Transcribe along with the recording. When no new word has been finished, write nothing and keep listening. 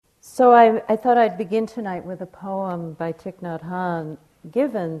So I thought I'd begin tonight with a poem by Thich Nhat Hanh,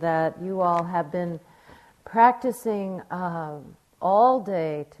 given that you all have been practicing all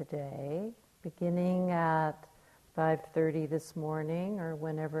day today, beginning at 5:30 this morning or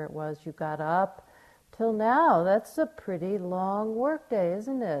whenever it was you got up, till now. That's a pretty long work day,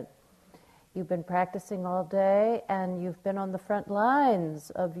 isn't it? You've been practicing all day and you've been on the front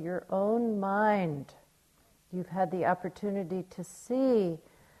lines of your own mind. You've had the opportunity to see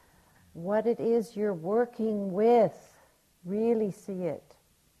what it is you're working with, really see it,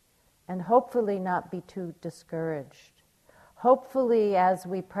 and hopefully not be too discouraged. Hopefully, as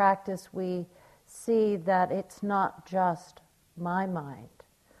we practice, we see that it's not just my mind,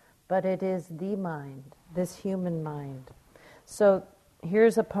 but it is the mind, this human mind. So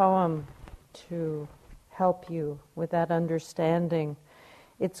here's a poem to help you with that understanding.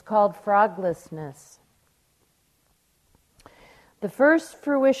 It's called Froglessness. The first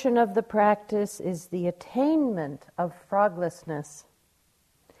fruition of the practice is the attainment of froglessness.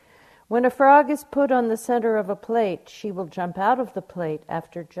 When a frog is put on the center of a plate, she will jump out of the plate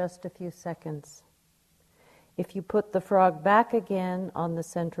after just a few seconds. If you put the frog back again on the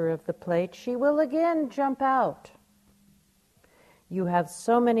center of the plate, she will again jump out. You have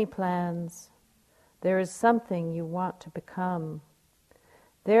so many plans. There is something you want to become.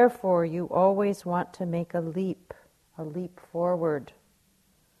 Therefore, you always want to make a leap forward.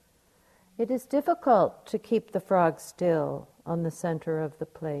 It is difficult to keep the frog still on the center of the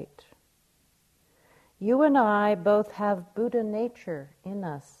plate. You and I both have Buddha nature in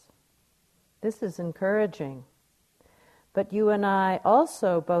us. This is encouraging. But you and I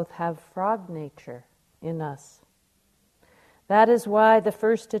also both have frog nature in us. That is why the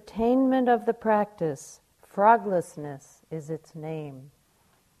first attainment of the practice, froglessness, is its name.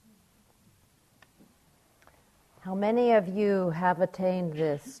 How many of you have attained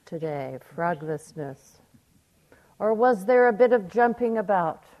this today, froglessness? Or was there a bit of jumping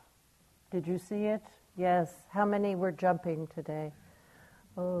about? Did you see it? Yes. How many were jumping today?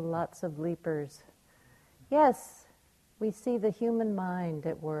 Oh, lots of leapers. Yes, we see the human mind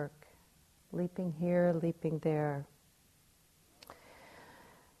at work, leaping here, leaping there.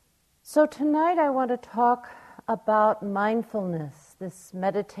 So tonight I want to talk about mindfulness. This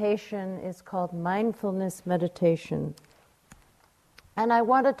meditation is called mindfulness meditation. And I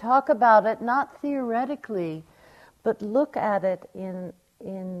want to talk about it not theoretically, but look at it in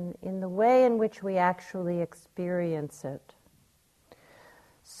the way in which we actually experience it.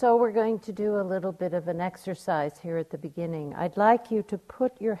 So we're going to do a little bit of an exercise here at the beginning. I'd like you to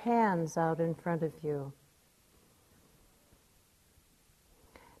put your hands out in front of you.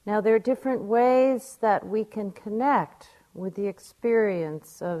 Now, there are different ways that we can connect with the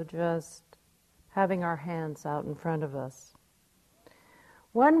experience of just having our hands out in front of us.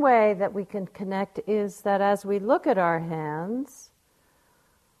 One way that we can connect is that as we look at our hands,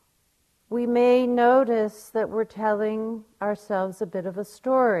 we may notice that we're telling ourselves a bit of a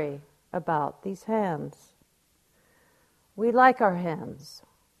story about these hands. We like our hands,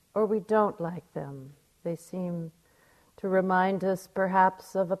 or we don't like them. They seem to remind us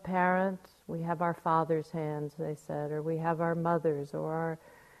perhaps of a parent. We have our father's hands, they said, or we have our mother's, or our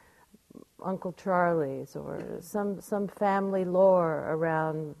Uncle Charlie's, or some family lore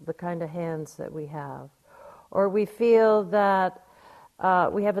around the kind of hands that we have. Or we feel that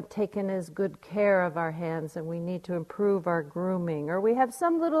we haven't taken as good care of our hands and we need to improve our grooming. Or we have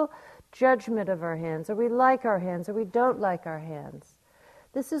some little judgment of our hands, or we like our hands, or we don't like our hands.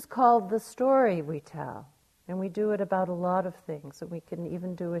 This is called the story we tell. And we do it about a lot of things, and we can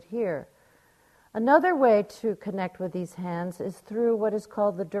even do it here. Another way to connect with these hands is through what is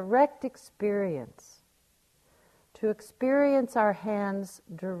called the direct experience. To experience our hands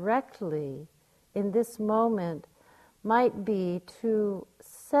directly in this moment might be to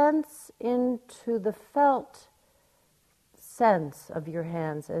sense into the felt sense of your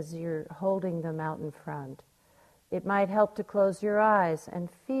hands as you're holding them out in front. It might help to close your eyes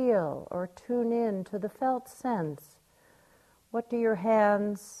and feel or tune in to the felt sense. What do your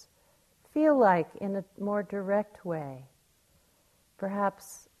hands feel like in a more direct way?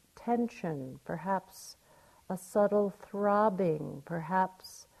 Perhaps tension, perhaps a subtle throbbing,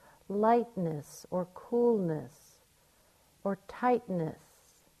 perhaps lightness or coolness or tightness.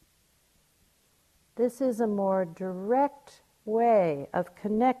 This is a more direct way of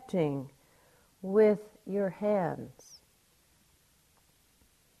connecting with your hands.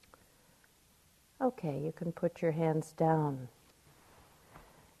 Okay, you can put your hands down.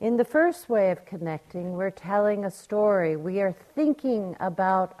 In the first way of connecting, we're telling a story. We are thinking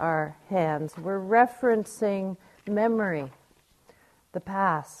about our hands. We're referencing memory, the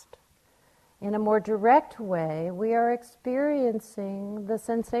past. In a more direct way, we are experiencing the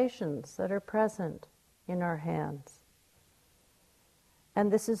sensations that are present in our hands.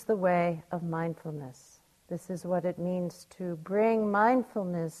 And this is the way of mindfulness. This is what it means to bring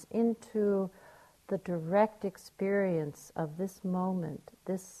mindfulness into the direct experience of this moment,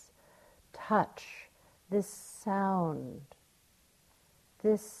 this touch, this sound,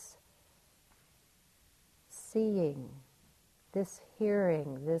 this seeing, this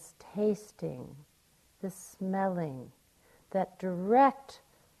hearing, this tasting, this smelling. That direct,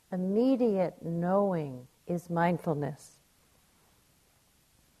 immediate knowing is mindfulness.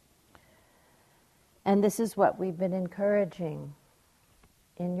 And this is what we've been encouraging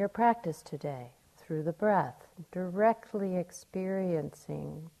in your practice today, through the breath, directly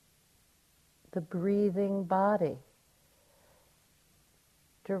experiencing the breathing body,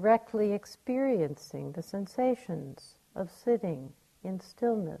 directly experiencing the sensations of sitting in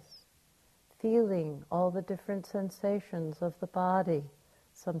stillness, feeling all the different sensations of the body,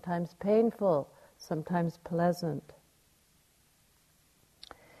 sometimes painful, sometimes pleasant.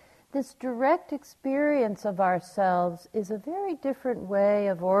 This direct experience of ourselves is a very different way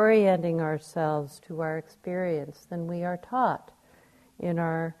of orienting ourselves to our experience than we are taught in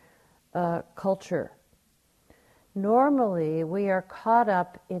our culture. Normally, we are caught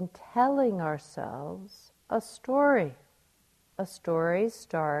up in telling ourselves a story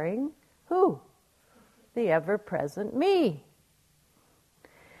starring who? The ever-present me.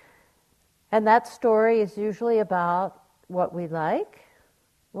 And that story is usually about what we like,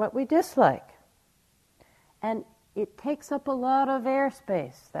 what we dislike. And it takes up a lot of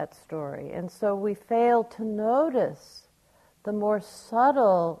airspace, that story. And so we fail to notice the more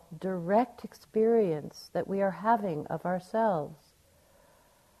subtle, direct experience that we are having of ourselves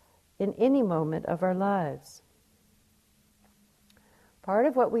in any moment of our lives. Part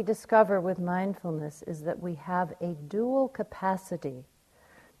of what we discover with mindfulness is that we have a dual capacity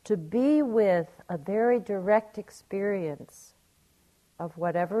to be with a very direct experience of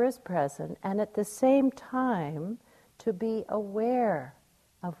whatever is present, and at the same time to be aware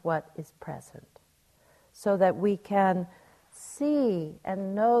of what is present, so that we can see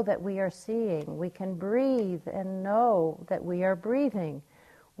and know that we are seeing. We can breathe and know that we are breathing.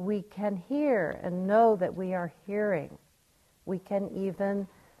 We can hear and know that we are hearing. We can even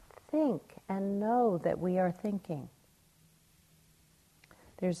think and know that we are thinking.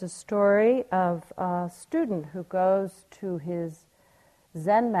 There's a story of a student who goes to his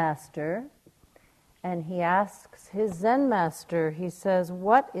Zen master, and he asks his Zen master, he says,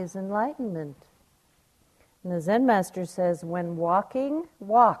 "What is enlightenment?" And the Zen master says, "When walking,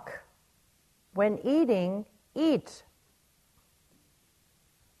 walk. When eating, eat."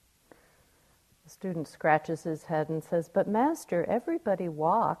 The student scratches his head and says, "But master, everybody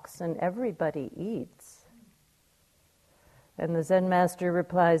walks and everybody eats." And the Zen master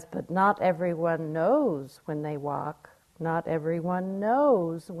replies, "But not everyone knows when they walk. Not everyone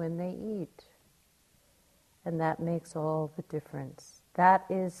knows when they eat." And that makes all the difference. That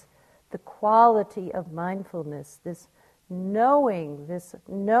is the quality of mindfulness, this knowing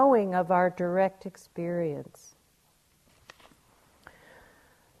of our direct experience.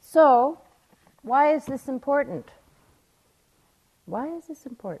 So, why is this important? Why is this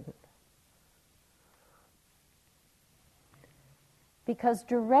important? Because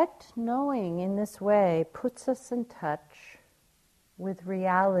direct knowing in this way puts us in touch with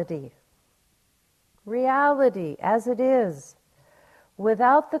reality. Reality as it is.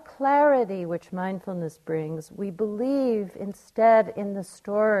 Without the clarity which mindfulness brings, we believe instead in the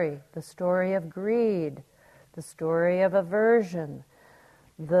story of greed, the story of aversion,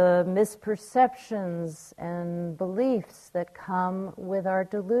 the misperceptions and beliefs that come with our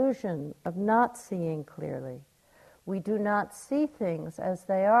delusion of not seeing clearly. We do not see things as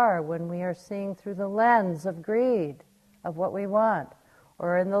they are when we are seeing through the lens of greed, of what we want,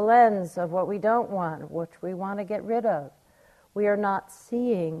 or in the lens of what we don't want, which we want to get rid of. We are not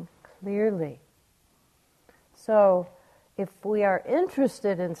seeing clearly. So, if we are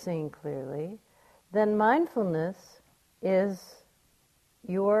interested in seeing clearly, then mindfulness is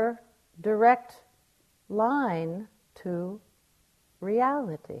your direct line to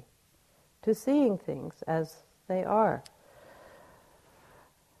reality, to seeing things as they are.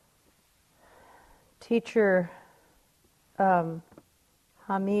 Teacher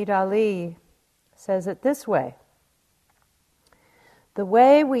Hamid Ali says it this way: "The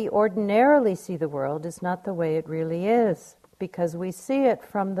way we ordinarily see the world is not the way it really is, because we see it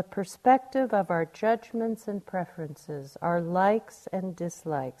from the perspective of our judgments and preferences, our likes and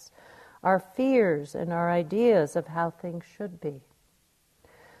dislikes, our fears and our ideas of how things should be.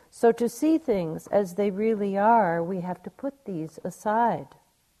 So to see things as they really are, we have to put these aside.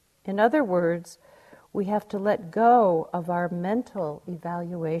 In other words, we have to let go of our mental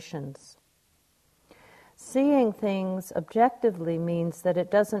evaluations. Seeing things objectively means that it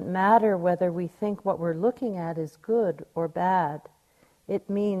doesn't matter whether we think what we're looking at is good or bad.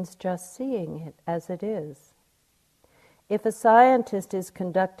 It means just seeing it as it is. If a scientist is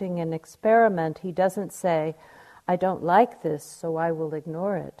conducting an experiment, he doesn't say, "I don't like this, so I will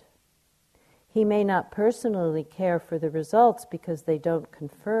ignore it." He may not personally care for the results because they don't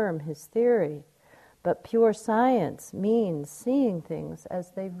confirm his theory, but pure science means seeing things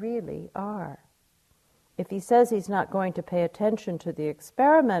as they really are. If he says he's not going to pay attention to the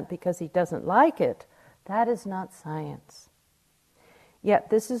experiment because he doesn't like it, that is not science. Yet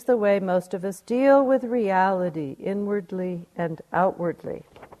this is the way most of us deal with reality, inwardly and outwardly.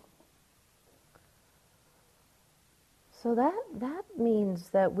 So that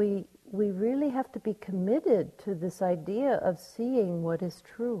means that we really have to be committed to this idea of seeing what is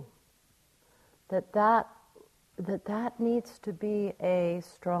true. That needs to be a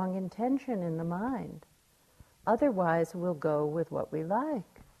strong intention in the mind. Otherwise, we'll go with what we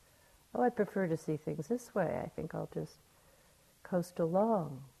like. Oh, I prefer to see things this way. I think I'll just coast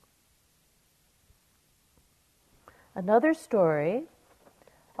along. Another story,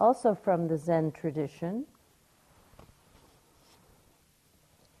 also from the Zen tradition.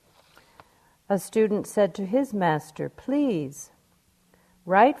 A student said to his master, "Please,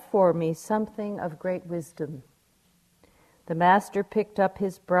 write for me something of great wisdom." The master picked up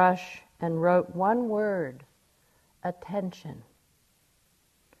his brush and wrote one word, "attention."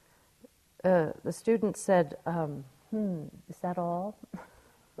 The student said, is that all?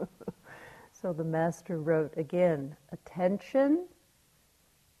 So the master wrote again, "Attention,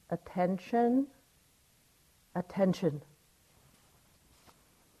 attention, attention."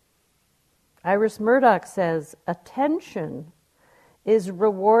 Iris Murdoch says, "Attention is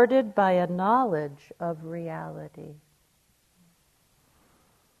rewarded by a knowledge of reality."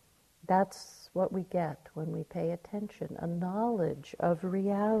 That's what we get when we pay attention, a knowledge of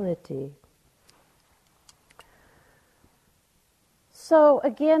reality. So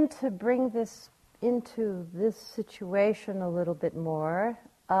again, to bring this into this situation a little bit more,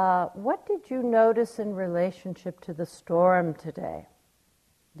 what did you notice in relationship to the storm today?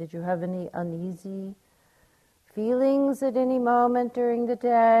 Did you have any uneasy feelings at any moment during the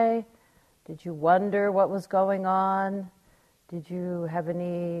day? Did you wonder what was going on? Did you have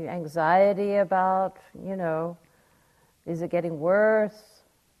any anxiety about, is it getting worse?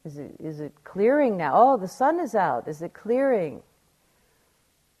 Is it clearing now? Oh, the sun is out. Is it clearing?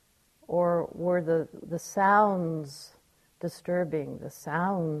 Or were the sounds disturbing, the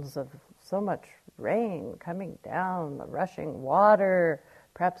sounds of so much rain coming down, the rushing water,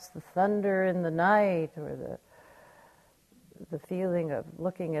 perhaps the thunder in the night, or the feeling of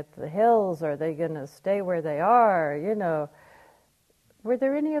looking at the hills, are they going to stay where they are, Were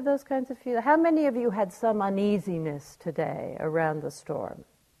there any of those kinds of feelings? How many of you had some uneasiness today around the storm?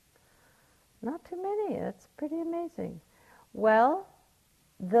 Not too many. That's pretty amazing. Well,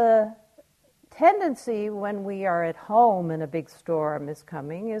 the tendency when we are at home and a big storm is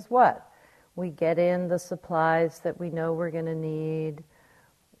coming is what? We get in the supplies that we know we're going to need.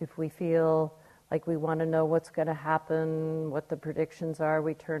 If we feel like we want to know what's going to happen, what the predictions are,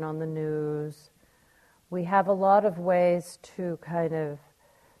 we turn on the news. We have a lot of ways to kind of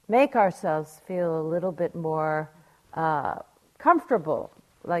make ourselves feel a little bit more comfortable,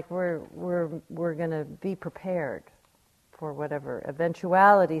 like we're going to be prepared for whatever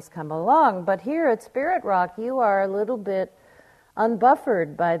eventualities come along. But here at Spirit Rock, you are a little bit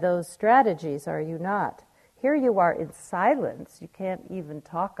unbuffered by those strategies, are you not? Here you are in silence. You can't even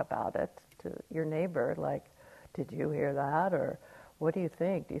talk about it to your neighbor, like, "Did you hear that?" Or, "What do you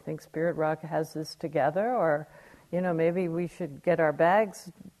think? Do you think Spirit Rock has this together?" Or, maybe we should get our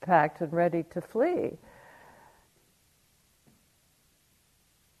bags packed and ready to flee.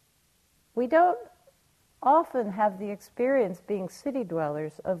 We don't often have the experience, being city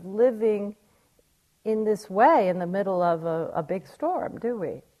dwellers, of living in this way in the middle of a big storm, do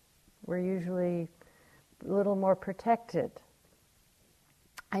we? We're usually a little more protected.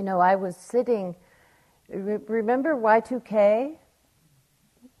 I know I was sitting, remember Y2K?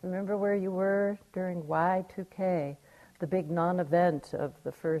 Remember where you were during Y2K, the big non-event of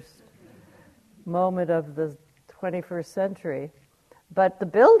the first moment of the 21st century. But the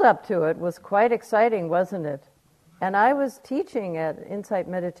build-up to it was quite exciting, wasn't it? And I was teaching at Insight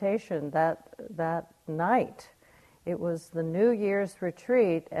Meditation that night. It was the New Year's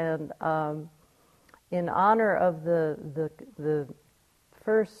retreat, and in honor of the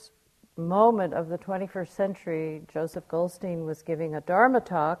first moment of the 21st century, Joseph Goldstein was giving a Dharma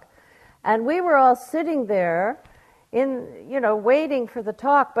talk, and we were all sitting there waiting for the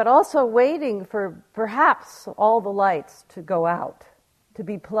talk, but also waiting for perhaps all the lights to go out, to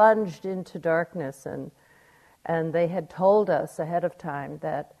be plunged into darkness. And they had told us ahead of time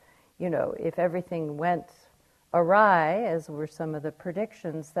that, if everything went awry, as were some of the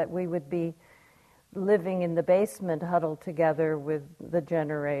predictions, that we would be living in the basement huddled together with the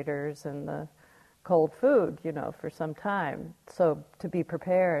generators and the cold food, for some time. So to be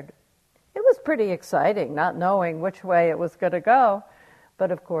prepared. It was pretty exciting, not knowing which way it was going to go.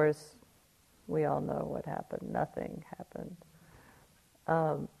 But of course, we all know what happened. Nothing happened.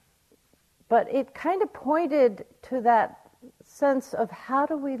 But it kind of pointed to that sense of how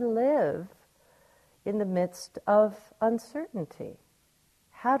do we live in the midst of uncertainty?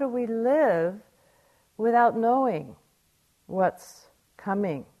 How do we live without knowing what's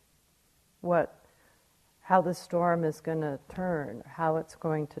coming, how the storm is going to turn, how it's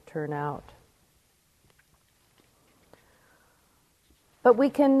going to turn out? But we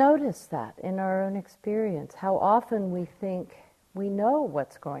can notice that in our own experience, how often we think we know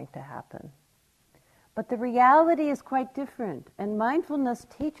what's going to happen. But the reality is quite different, and mindfulness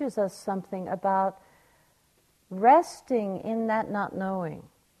teaches us something about resting in that not knowing.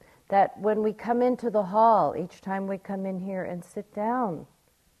 That when we come into the hall, each time we come in here and sit down,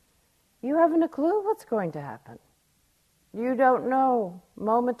 you haven't a clue what's going to happen. You don't know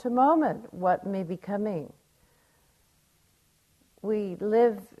moment to moment what may be coming. We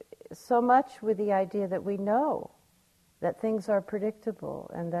live so much with the idea that we know that things are predictable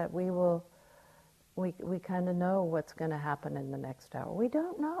and that we kind of know what's going to happen in the next hour. We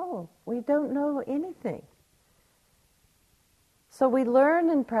don't know. We don't know anything. So we learn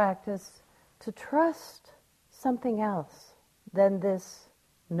and practice to trust something else than this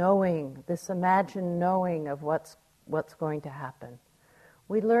knowing, this imagined knowing of what's going to happen.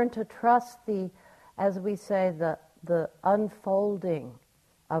 We learn to trust as we say, the unfolding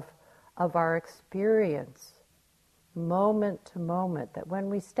of our experience, moment to moment. That when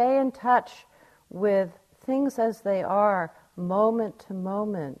we stay in touch with things as they are, moment to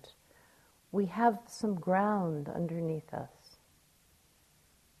moment, we have some ground underneath us.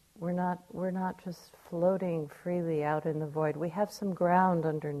 We're not just floating freely out in the void. We have some ground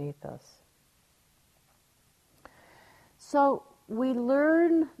underneath us. So we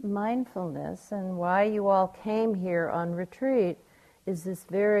learn mindfulness, and why you all came here on retreat is this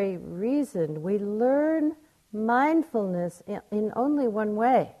very reason. We learn mindfulness in only one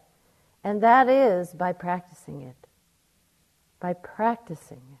way, and that is by practicing it. By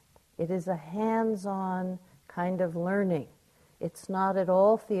practicing it. It is a hands-on kind of learning. It's not at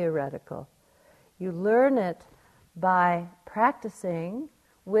all theoretical. You learn it by practicing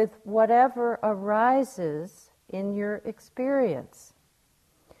with whatever arises in your experience.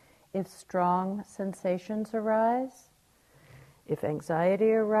 If strong sensations arise, if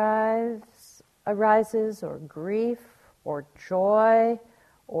anxiety arises, or grief, or joy,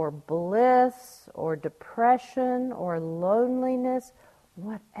 or bliss, or depression, or loneliness,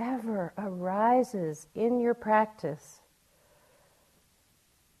 whatever arises in your practice,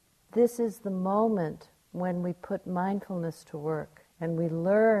 this is the moment when we put mindfulness to work and we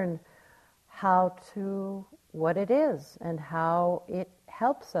learn what it is and how it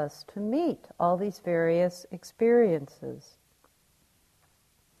helps us to meet all these various experiences.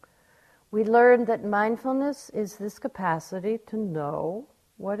 We learn that mindfulness is this capacity to know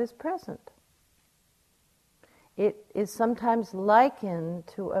what is present. It is sometimes likened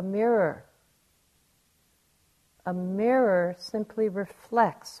to a mirror. A mirror simply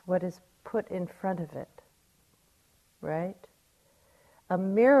reflects what is put in front of it, right? A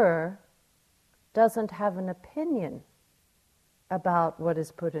mirror doesn't have an opinion about what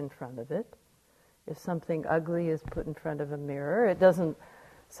is put in front of it. If something ugly is put in front of a mirror, it doesn't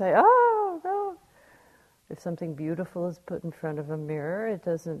say, oh, no. If something beautiful is put in front of a mirror, it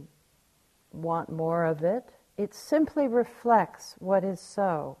doesn't want more of it. It simply reflects what is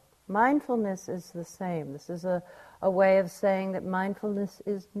so. Mindfulness is the same. This is a way of saying that mindfulness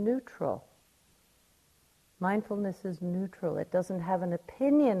is neutral. Mindfulness is neutral. It doesn't have an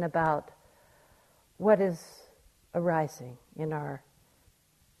opinion about what is arising in our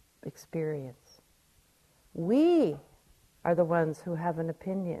experience. We are the ones who have an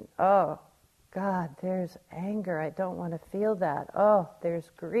opinion. Oh, God, there's anger. I don't want to feel that. Oh,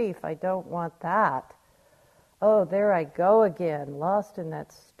 there's grief. I don't want that. Oh, there I go again, lost in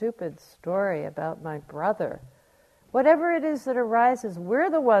that stupid story about my brother. Whatever it is that arises, we're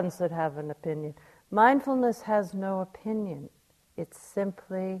the ones that have an opinion. Mindfulness has no opinion. It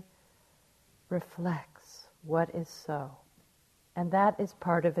simply reflects what is so. And that is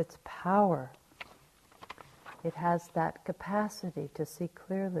part of its power. It has that capacity to see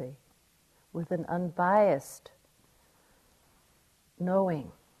clearly with an unbiased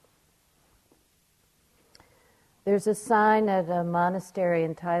knowing. There's a sign at a monastery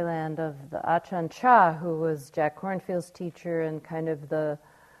in Thailand of the Ajahn Chah, who was Jack Kornfield's teacher and kind of the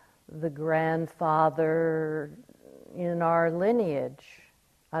grandfather in our lineage,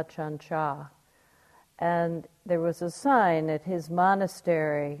 Ajahn Chah. And there was a sign at his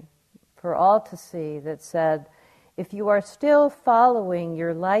monastery for all to see that said, if you are still following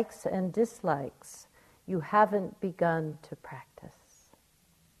your likes and dislikes, you haven't begun to practice.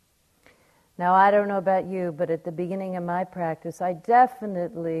 Now, I don't know about you, but at the beginning of my practice, I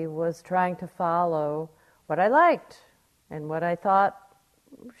definitely was trying to follow what I liked and what I thought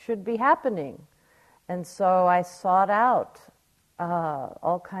should be happening. And so I sought out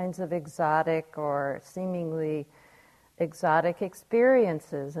all kinds of exotic or seemingly exotic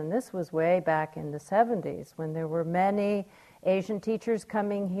experiences. And this was way back in the 70s when there were many Asian teachers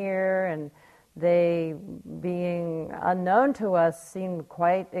coming here, and they, being unknown to us, seemed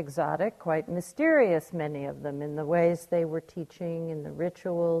quite exotic, quite mysterious, many of them, in the ways they were teaching, in the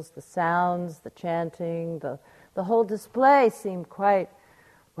rituals, the sounds, the chanting, the whole display seemed quite,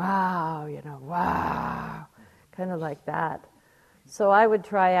 wow, wow, kind of like that. So I would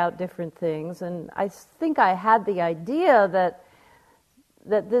try out different things, and I think I had the idea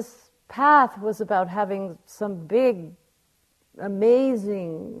that this path was about having some big,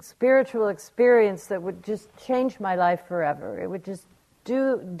 amazing spiritual experience that would just change my life forever. It would just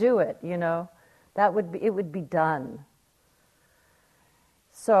do it, it would be done.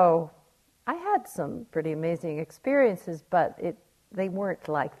 So I had some pretty amazing experiences, but they weren't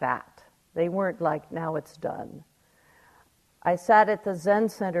like that. They weren't like, now it's done. I sat at the Zen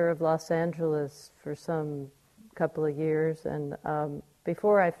Center of Los Angeles for some couple of years, and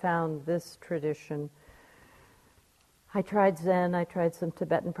before I found this tradition, I tried Zen, I tried some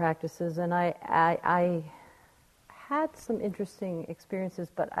Tibetan practices, and I had some interesting experiences,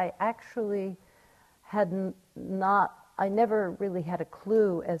 but I actually had I never really had a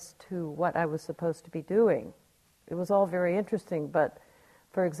clue as to what I was supposed to be doing. It was all very interesting, but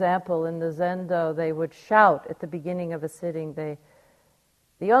for example, in the Zendo, they would shout at the beginning of a sitting.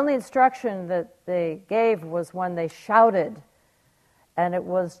 The only instruction that they gave was when they shouted, and it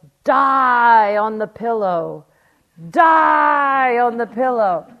was, die on the pillow, die on the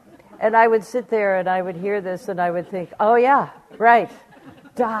pillow. And I would sit there and I would hear this and I would think, oh yeah, right,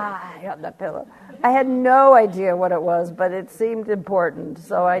 die on the pillow. I had no idea what it was, but it seemed important,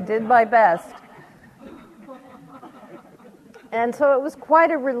 so I did my best. And so it was quite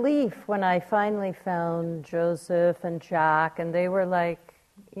a relief when I finally found Joseph and Jack, and they were like,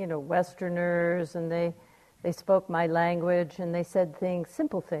 Westerners, and they spoke my language, and they said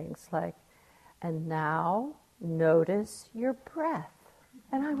simple things like, and now notice your breath.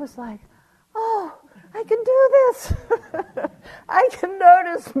 And I was like, oh, I can do this. I can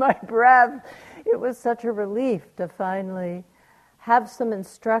notice my breath. It was such a relief to finally have some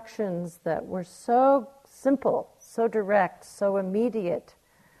instructions that were so simple, so direct, so immediate,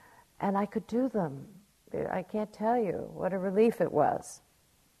 and I could do them. I can't tell you what a relief it was.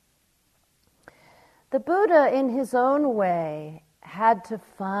 The Buddha, in his own way, had to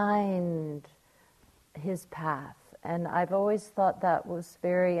find his path, and I've always thought that was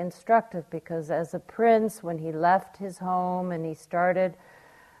very instructive, because as a prince, when he left his home and he started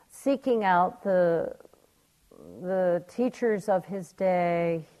seeking out the teachers of his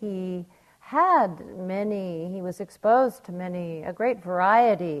day, he was exposed to a great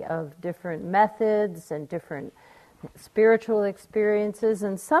variety of different methods and different spiritual experiences,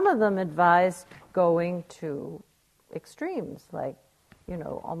 and some of them advised going to extremes, like,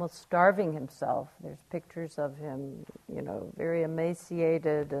 almost starving himself. There's pictures of him, very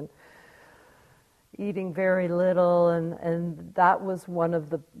emaciated and eating very little, and that was one of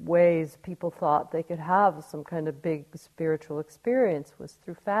the ways people thought they could have some kind of big spiritual experience, was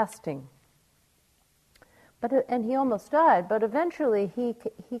through fasting. And he almost died, but eventually he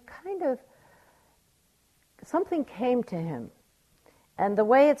kind of, something came to him. And the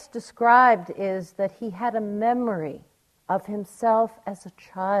way it's described is that he had a memory of himself as a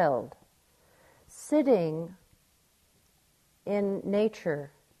child, sitting in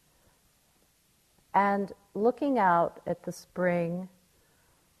nature and looking out at the spring,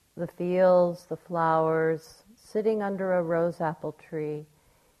 the fields, the flowers, sitting under a rose apple tree.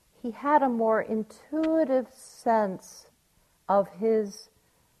 He had a more intuitive sense of his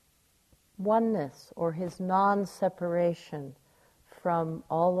oneness or his non-separation from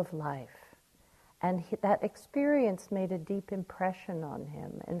all of life. And that experience made a deep impression on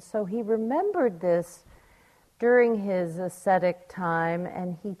him. And so he remembered this during his ascetic time,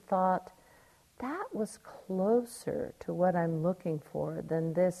 and he thought, that was closer to what I'm looking for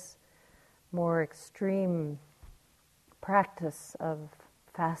than this more extreme practice of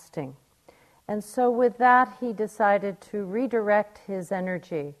fasting. And so with that, he decided to redirect his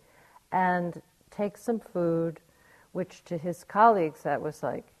energy and take some food, which to his colleagues, that was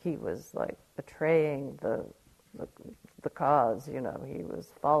like, he was like betraying the cause, he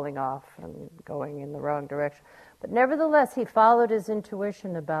was falling off and going in the wrong direction. But nevertheless, he followed his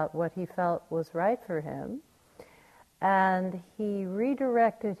intuition about what he felt was right for him, and he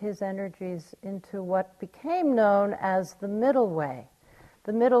redirected his energies into what became known as the middle way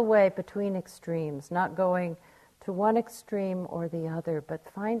between extremes, not going to one extreme or the other, but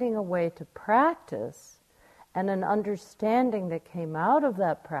finding a way to practice and an understanding that came out of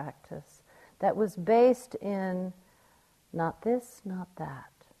that practice that was based in not this, not that,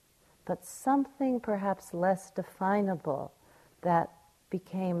 but something perhaps less definable that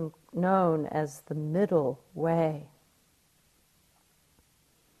became known as the middle way.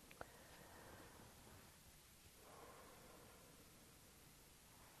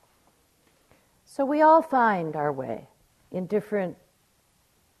 So we all find our way in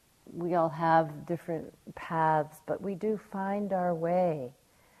we all have different paths, but we do find our way.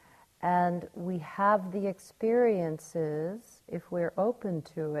 And we have the experiences, if we're open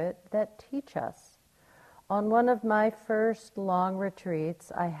to it, that teach us. On one of my first long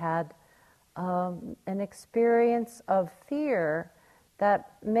retreats, I had an experience of fear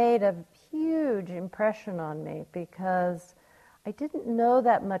that made a huge impression on me because I didn't know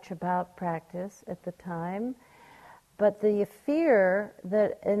that much about practice at the time, but the fear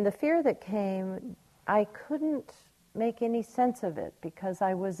that came, I couldn't make any sense of it because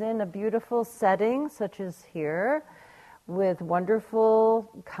I was in a beautiful setting such as here with wonderful,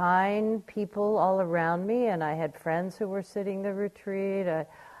 kind people all around me, and I had friends who were sitting the retreat.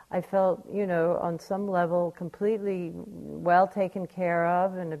 I felt, on some level completely well taken care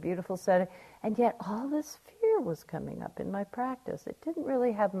of in a beautiful setting, and yet all this fear was coming up in my practice. It didn't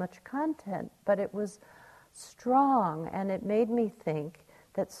really have much content, but it was strong, and it made me think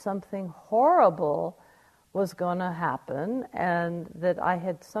that something horrible was going to happen and that I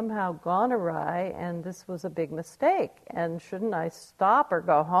had somehow gone awry and this was a big mistake, and shouldn't I stop or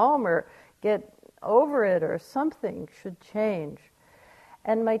go home or get over it, or something should change.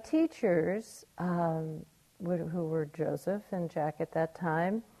 And my teachers, who were Joseph and Jack at that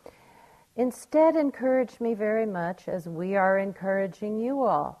time, instead encouraged me very much, as we are encouraging you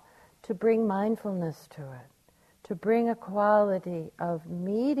all, to bring mindfulness to it, to bring a quality of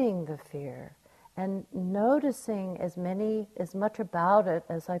meeting the fear and noticing as much about it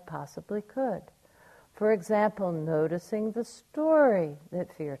as I possibly could. For example, noticing the story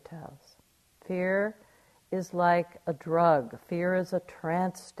that fear tells. Fear is like a drug. Fear is a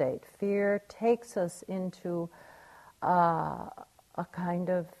trance state. Fear takes us into a kind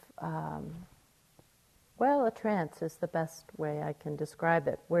of, a trance is the best way I can describe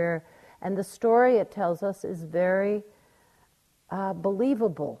it, and the story it tells us is very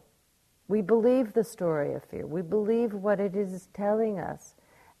believable. We believe the story of fear. We believe what it is telling us.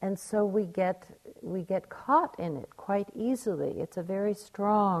 And so we get caught in it quite easily. It's a very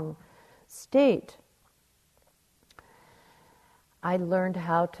strong state. I learned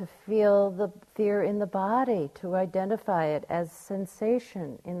how to feel the fear in the body, to identify it as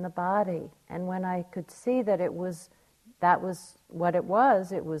sensation in the body. And when I could see that that was what it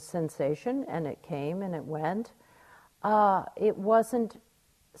was sensation, and it came and it went, it wasn't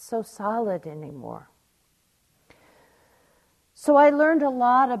so solid anymore. So I learned a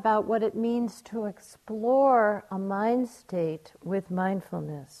lot about what it means to explore a mind state with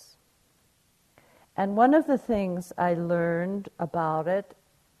mindfulness. And one of the things I learned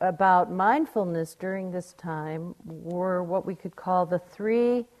about mindfulness during this time were what we could call the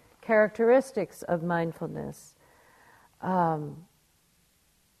 3 characteristics of mindfulness.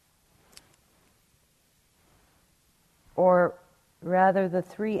 Or rather, the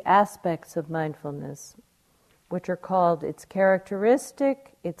 3 aspects of mindfulness, which are called its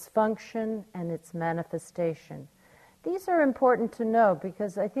characteristic, its function, and its manifestation. These are important to know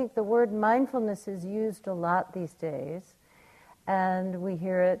because I think the word mindfulness is used a lot these days, and we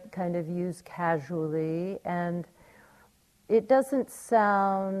hear it kind of used casually, and it doesn't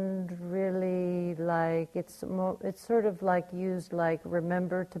sound really like it's sort of like used like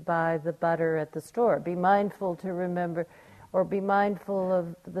remember to buy the butter at the store, be mindful to remember, or be mindful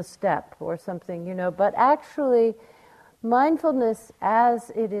of the step or something, but actually Mindfulness,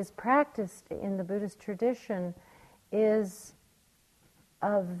 as it is practiced in the Buddhist tradition, is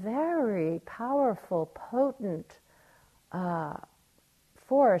a very powerful, potent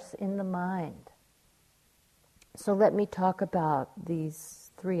force in the mind. So let me talk about these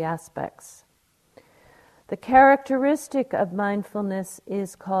three aspects. The characteristic of mindfulness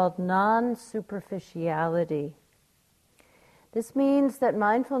is called non-superficiality. This means that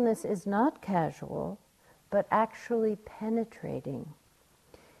mindfulness is not casual, but actually penetrating.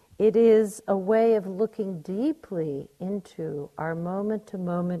 It is a way of looking deeply into our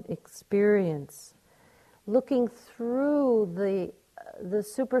moment-to-moment experience, looking through the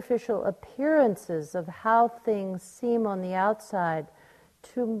superficial appearances of how things seem on the outside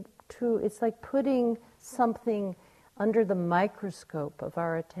to it's like putting something under the microscope of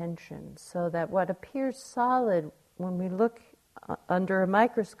our attention, so that what appears solid, when we look under a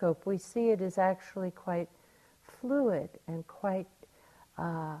microscope, we see it is actually quite fluid and quite,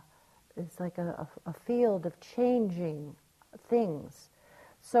 it's like a field of changing things.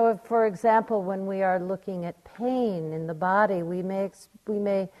 So if, for example, when we are looking at pain in the body, we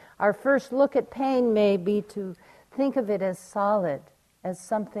may, our first look at pain may be to think of it as solid, as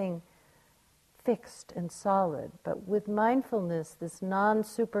something fixed and solid. But with mindfulness, this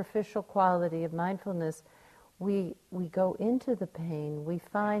non-superficial quality of mindfulness, we go into the pain. We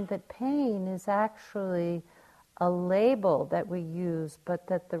find that pain is actually a label that we use, but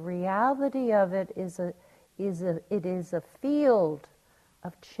that the reality of it is a field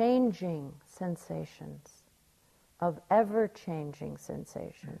of changing sensations, of ever-changing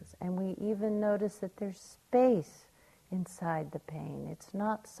sensations. And we even notice that there's space inside the pain. It's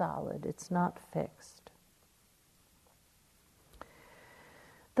not solid, it's not fixed.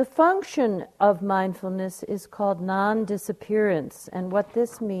 The function of mindfulness is called non-disappearance, and what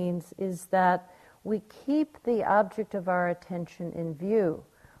this means is that we keep the object of our attention in view.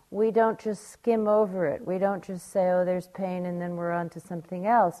 We don't just skim over it. We don't just say, oh, there's pain, and then we're on to something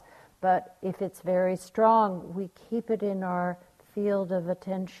else. But if it's very strong, we keep it in our field of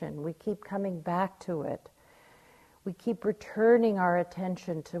attention. We keep coming back to it. We keep returning our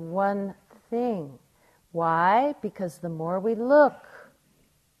attention to one thing. Why? Because the more we look,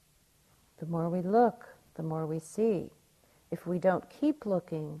 the more we see. If we don't keep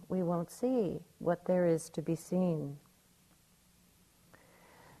looking, we won't see what there is to be seen.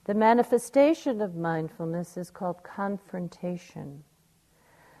 The manifestation of mindfulness is called confrontation.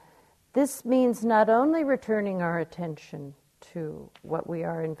 This means not only returning our attention to what we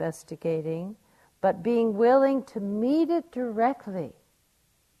are investigating, but being willing to meet it directly,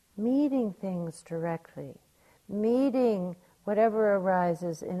 meeting things directly, meeting whatever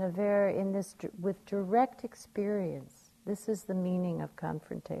arises with direct experience. This is the meaning of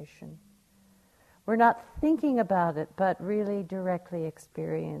confrontation. We're not thinking about it, but really directly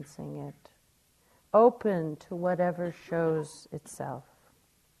experiencing it, open to whatever shows itself.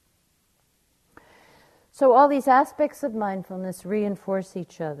 So all these aspects of mindfulness reinforce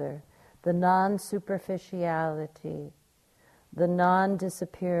each other. The non-superficiality, the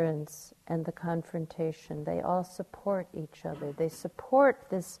non-disappearance, and the confrontation. They all support each other. They support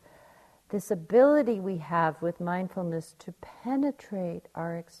this ability we have with mindfulness to penetrate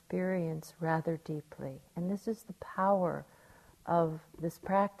our experience rather deeply. And this is the power of this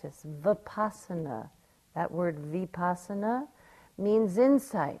practice, vipassana. That word vipassana means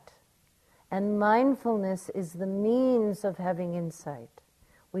insight. And mindfulness is the means of having insight.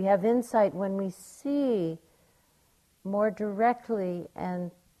 We have insight when we see more directly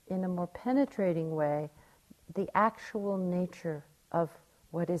and in a more penetrating way the actual nature of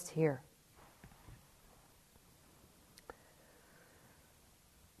what is here.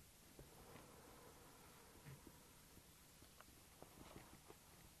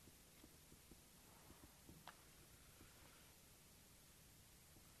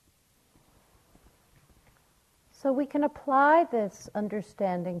 So we can apply this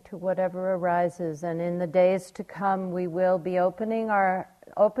understanding to whatever arises, and in the days to come we will be opening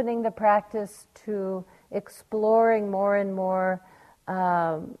the practice to exploring more and more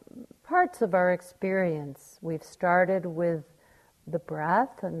parts of our experience. We've started with the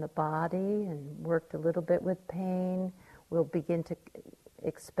breath and the body and worked a little bit with pain. We'll begin to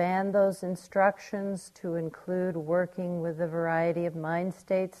expand those instructions to include working with a variety of mind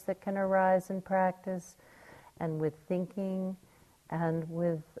states that can arise in practice, and with thinking, and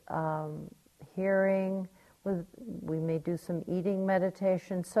with hearing. We may do some eating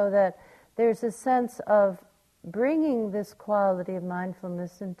meditation, so that there's a sense of bringing this quality of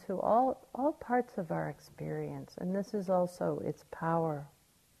mindfulness into all parts of our experience. And this is also its power.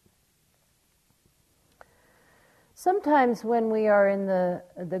 Sometimes when we are in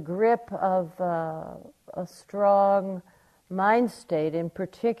the grip of a strong mind state in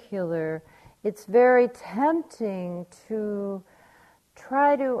particular, it's very tempting to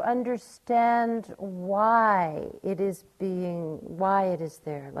try to understand why it is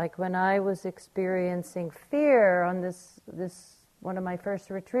there. Like when I was experiencing fear on this one of my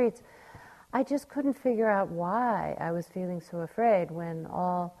first retreats, I just couldn't figure out why I was feeling so afraid when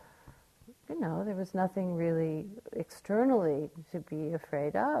there was nothing really externally to be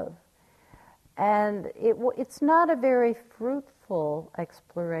afraid of. And it's not a very fruitful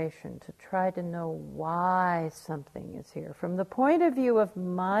exploration to try to know why something is here. From the point of view of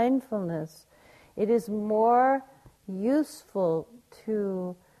mindfulness, it is more useful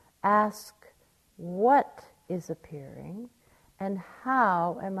to ask what is appearing and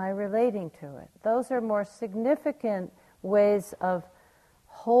how am I relating to it. Those are more significant ways of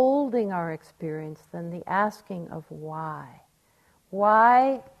holding our experience than the asking of why.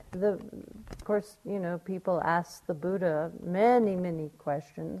 Why? Of course, people asked the Buddha many, many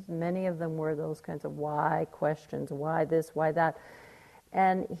questions. Many of them were those kinds of why questions, why this, why that.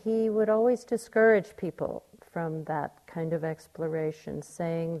 And he would always discourage people from that kind of exploration,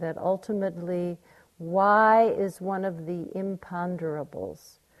 saying that ultimately, why is one of the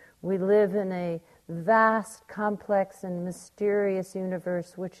imponderables. We live in a vast, complex, and mysterious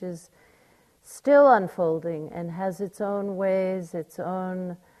universe which is still unfolding and has its own ways, its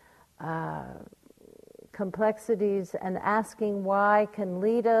own complexities, and asking why can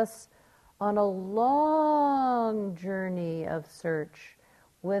lead us on a long journey of search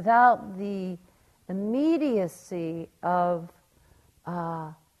without the immediacy of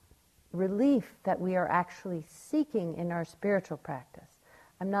relief that we are actually seeking in our spiritual practice.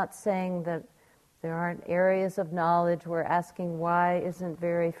 I'm not saying that there aren't areas of knowledge where asking why isn't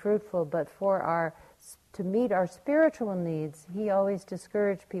very fruitful, but to meet our spiritual needs, he always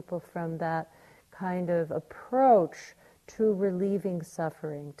discouraged people from that kind of approach to relieving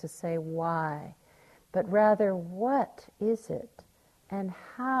suffering, to say why, but rather what is it and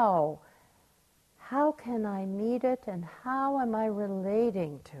how can I meet it and how am I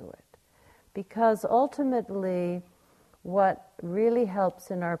relating to it? Because ultimately what really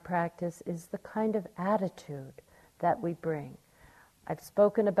helps in our practice is the kind of attitude that we bring. I've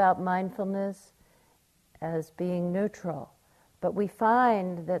spoken about mindfulness as being neutral, but we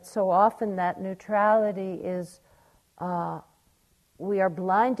find that so often that neutrality is, we are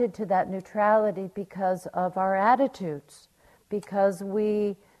blinded to that neutrality because of our attitudes, because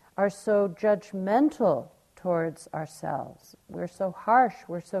we are so judgmental towards ourselves. We're so harsh,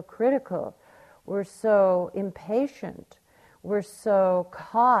 we're so critical, we're so impatient, we're so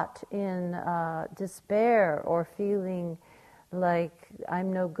caught in despair or feeling like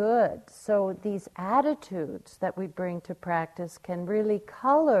I'm no good. So these attitudes that we bring to practice can really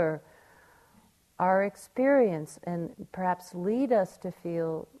color our experience and perhaps lead us to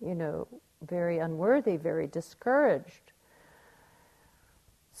feel, very unworthy, very discouraged.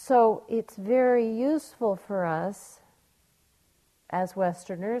 So it's very useful for us as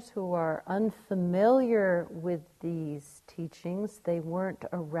Westerners who are unfamiliar with these teachings. They weren't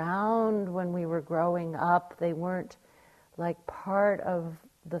around when we were growing up. They weren't like part of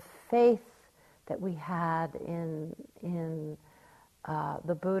the faith that we had in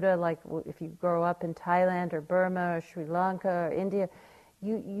the Buddha. Like if you grow up in Thailand or Burma or Sri Lanka or India,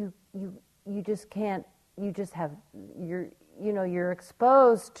 you just can't. You're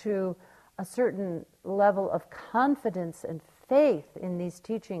exposed to a certain level of confidence and faith in these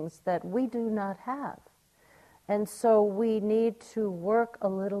teachings that we do not have. And so we need to work a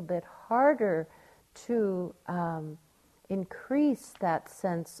little bit harder to increase that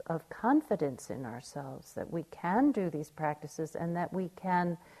sense of confidence in ourselves, that we can do these practices and that we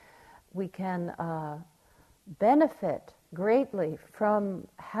can benefit greatly from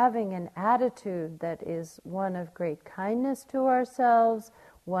having an attitude that is one of great kindness to ourselves,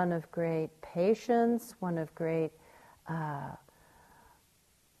 one of great patience, one of great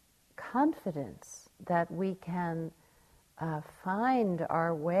confidence that we can find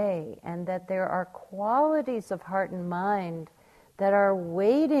our way, and that there are qualities of heart and mind that are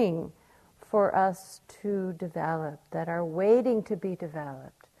waiting for us to develop, that are waiting to be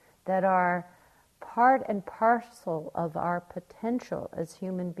developed, that are part and parcel of our potential as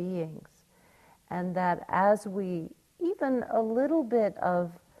human beings. And that as we, even a little bit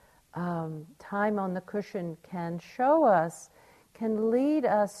of time on the cushion can show us, can lead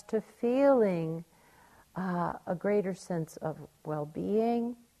us to feeling a greater sense of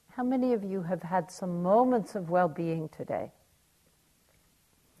well-being. How many of you have had some moments of well-being today?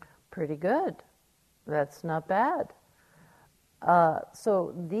 Pretty good. That's not bad.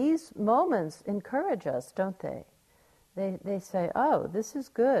 So these moments encourage us, don't they? They say, oh, this is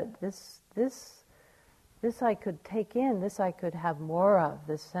good. This I could take in. This I could have more of.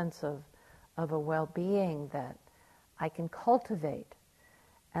 This sense of a well-being that I can cultivate.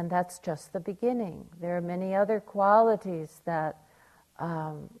 And that's just the beginning. There are many other qualities that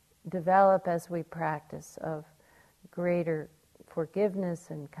develop as we practice, of greater forgiveness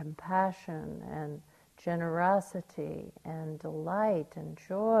and compassion and generosity and delight and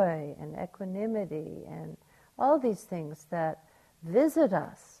joy and equanimity and all these things that visit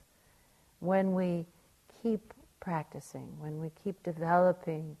us when we keep practicing, when we keep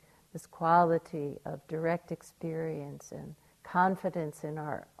developing this quality of direct experience and confidence in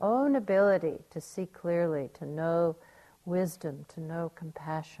our own ability to see clearly, to know wisdom, to know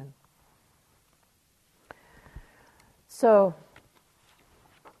compassion. So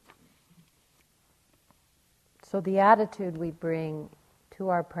the attitude we bring to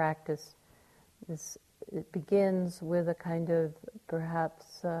our practice, it begins with a kind of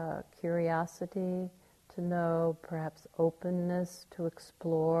perhaps curiosity to know, perhaps openness to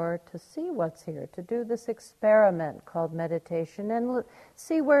explore, to see what's here, to do this experiment called meditation and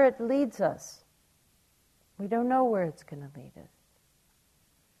see where it leads us. We don't know where it's going to lead us.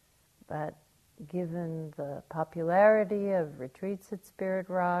 But given the popularity of retreats at Spirit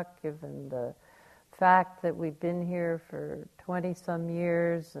Rock, given the fact that we've been here for 20-some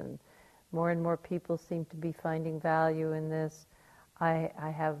years and more people seem to be finding value in this, I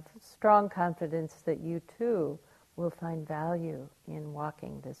have strong confidence that you too will find value in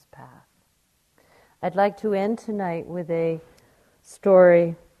walking this path. I'd like to end tonight with a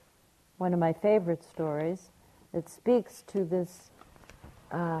story, one of my favorite stories, that speaks to this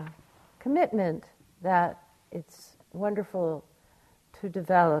commitment that it's wonderful to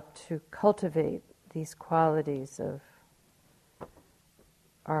develop, to cultivate these qualities of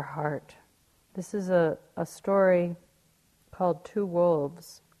our heart. This is a story called Two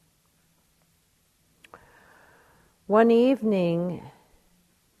Wolves. One evening,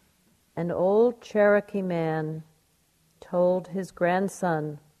 an old Cherokee man told his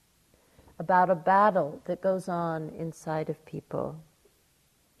grandson about a battle that goes on inside of people.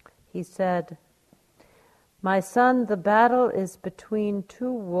 He said, "My son, the battle is between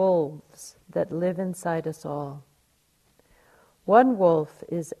two wolves that live inside us all. One wolf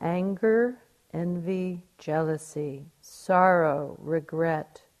is anger, envy, jealousy, sorrow,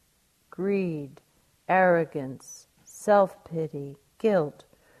 regret, greed, arrogance, self-pity, guilt,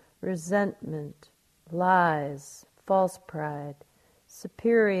 resentment, lies, false pride,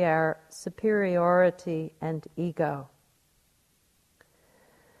 superiority, and ego.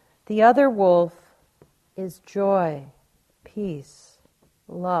 The other wolf is joy, peace,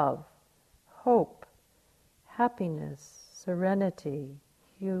 love, hope, happiness, serenity,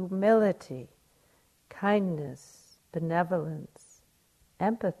 humility, kindness, benevolence,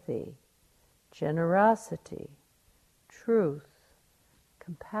 empathy, generosity, truth,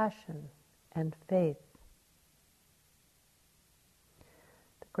 compassion, and faith."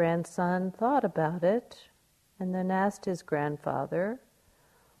 The grandson thought about it and then asked his grandfather,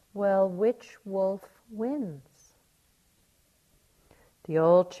 "Well, which wolf wins?" The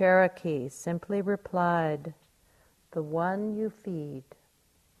old Cherokee simply replied, "The one you feed."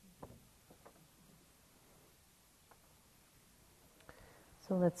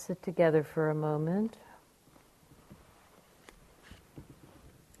 So let's sit together for a moment.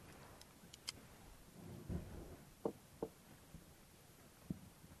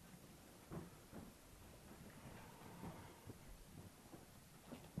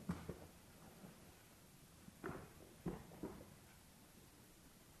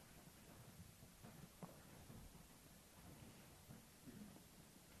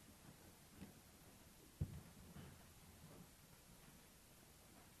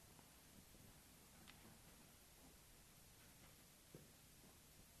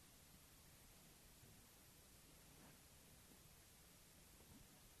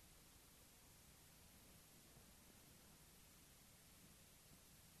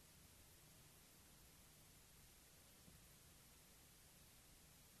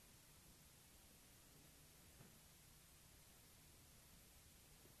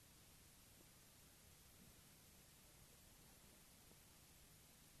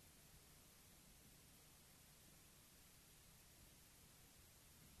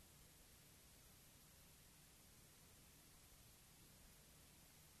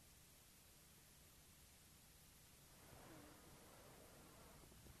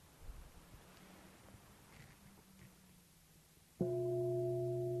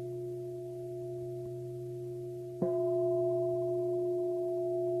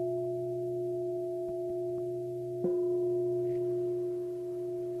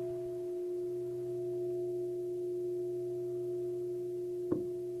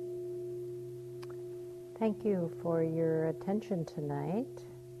 Thank you for your attention tonight.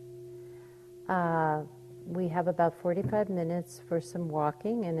 We have about 45 minutes for some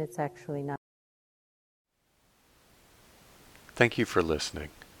walking, and it's actually not. Thank you for listening.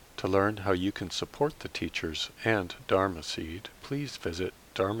 To learn how you can support the teachers and Dharma Seed, please visit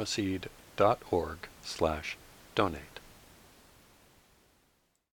dharmaseed.org/donate.